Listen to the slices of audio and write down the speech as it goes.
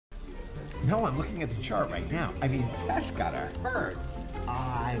No, I'm looking at the chart right now. I mean, that's gotta hurt.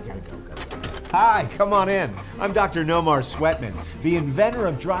 I gotta go. Hi, come on in. I'm Dr. Nomar Sweatman, the inventor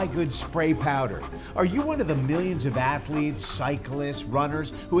of dry goods spray powder. Are you one of the millions of athletes, cyclists,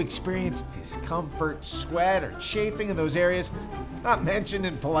 runners who experience discomfort, sweat, or chafing in those areas not mentioned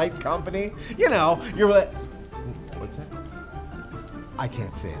in polite company? You know, you're like, what's that? I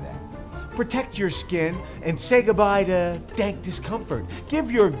can't say that. Protect your skin and say goodbye to dank discomfort.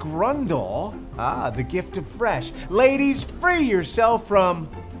 Give your grundle, the gift of fresh. Ladies, free yourself from,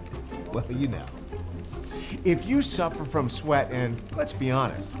 well, you know. If you suffer from sweat, and let's be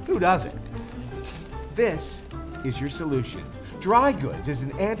honest, who doesn't? This is your solution. Dry Goods is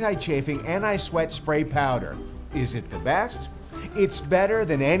an anti-chafing, anti-sweat spray powder. Is it the best? It's better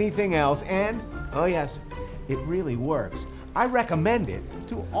than anything else, and, oh yes, it really works. I recommend it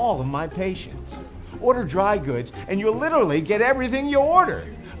to all of my patients. Order Dry Goods and you'll literally get everything you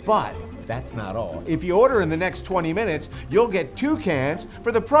ordered. But that's not all. If you order in the next 20 minutes, you'll get 2 cans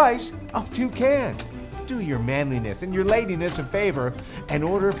for the price of 2 cans. Do your manliness and your ladiness a favor and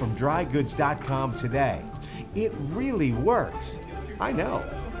order from drygoods.com today. It really works. I know,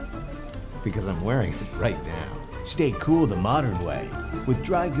 because I'm wearing it right now. Stay cool the modern way with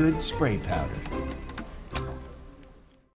Dry Goods spray powder.